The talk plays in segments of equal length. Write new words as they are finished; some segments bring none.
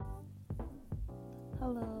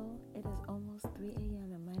Hello, it is almost 3 a.m.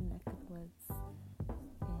 in my neck of the woods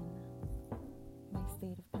in my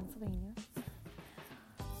state of Pennsylvania.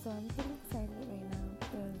 So I'm pretty excited right now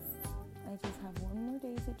because I just have one more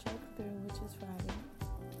day to check through, which is Friday.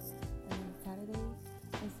 And then Saturday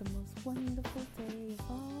is the most wonderful day of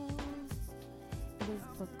all. It is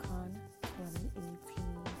BookCon 2018.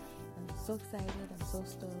 I'm so excited, I'm so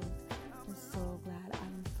stoked. I'm so glad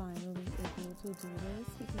I'm finally able to do this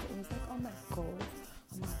because it was like on my goals,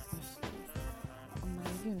 on my wish list, on my,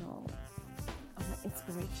 on my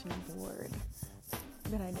inspiration board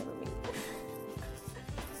that I never made.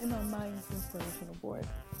 In my mind's inspirational board.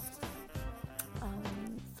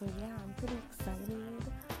 So yeah, I'm pretty excited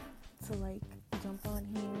to jump on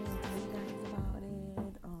here and tell you guys about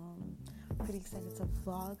it. I'm pretty excited to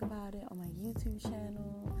vlog about it on my YouTube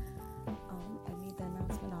channel. I made the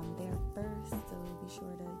announcement on there first, so be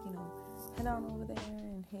sure to, head on over there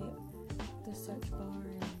and hit the search bar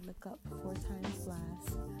and look up 4x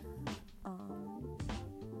Blast.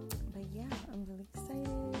 But yeah, I'm really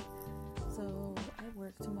excited. So I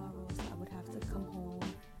work tomorrow, so I would have to come home,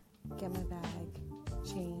 get my bag,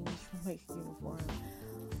 change from my uniform,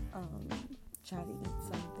 try to eat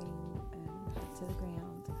something, and head to the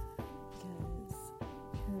ground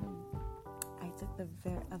because I took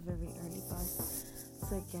a very early bus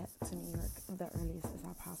to get to New York the earliest as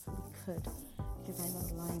I possibly could because I know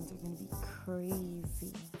the lines are going to be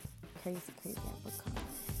crazy at BookCon.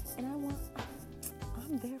 And I'm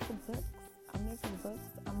there for books. I'm there for the books.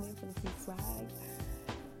 I'm there for the free swag.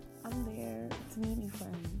 I'm there to meet new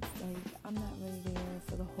friends. I'm not really there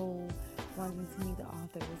for the whole wanting to meet the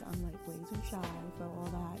authors. I'm way too shy for all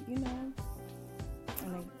that, And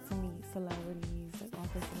to meet celebrities,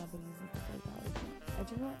 author celebrities and stuff like that. I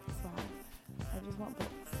just want swag. I just want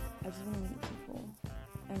books. I just want to meet people.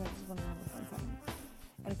 And I just want to have a fun time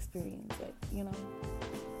and experience it,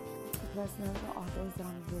 Plus, none of the authors that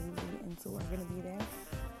I'm really, really into are going to be there.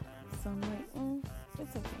 So I'm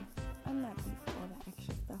it's okay. I'm not deep for all that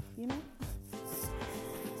extra stuff,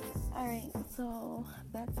 Alright, so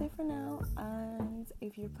that's it for now. And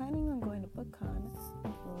if you're planning on going to BookCon,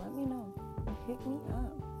 let me know. Hit me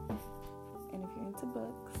up. And if you're into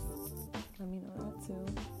books, let me know that too.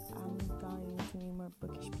 I'm dying to meet more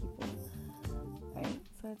bookish people. Alright,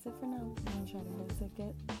 so that's it for now. I'm gonna try to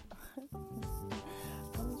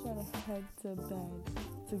head to bed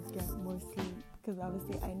to get more sleep because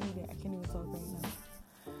obviously I need it. I can't even talk right now.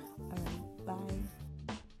 Alright, bye.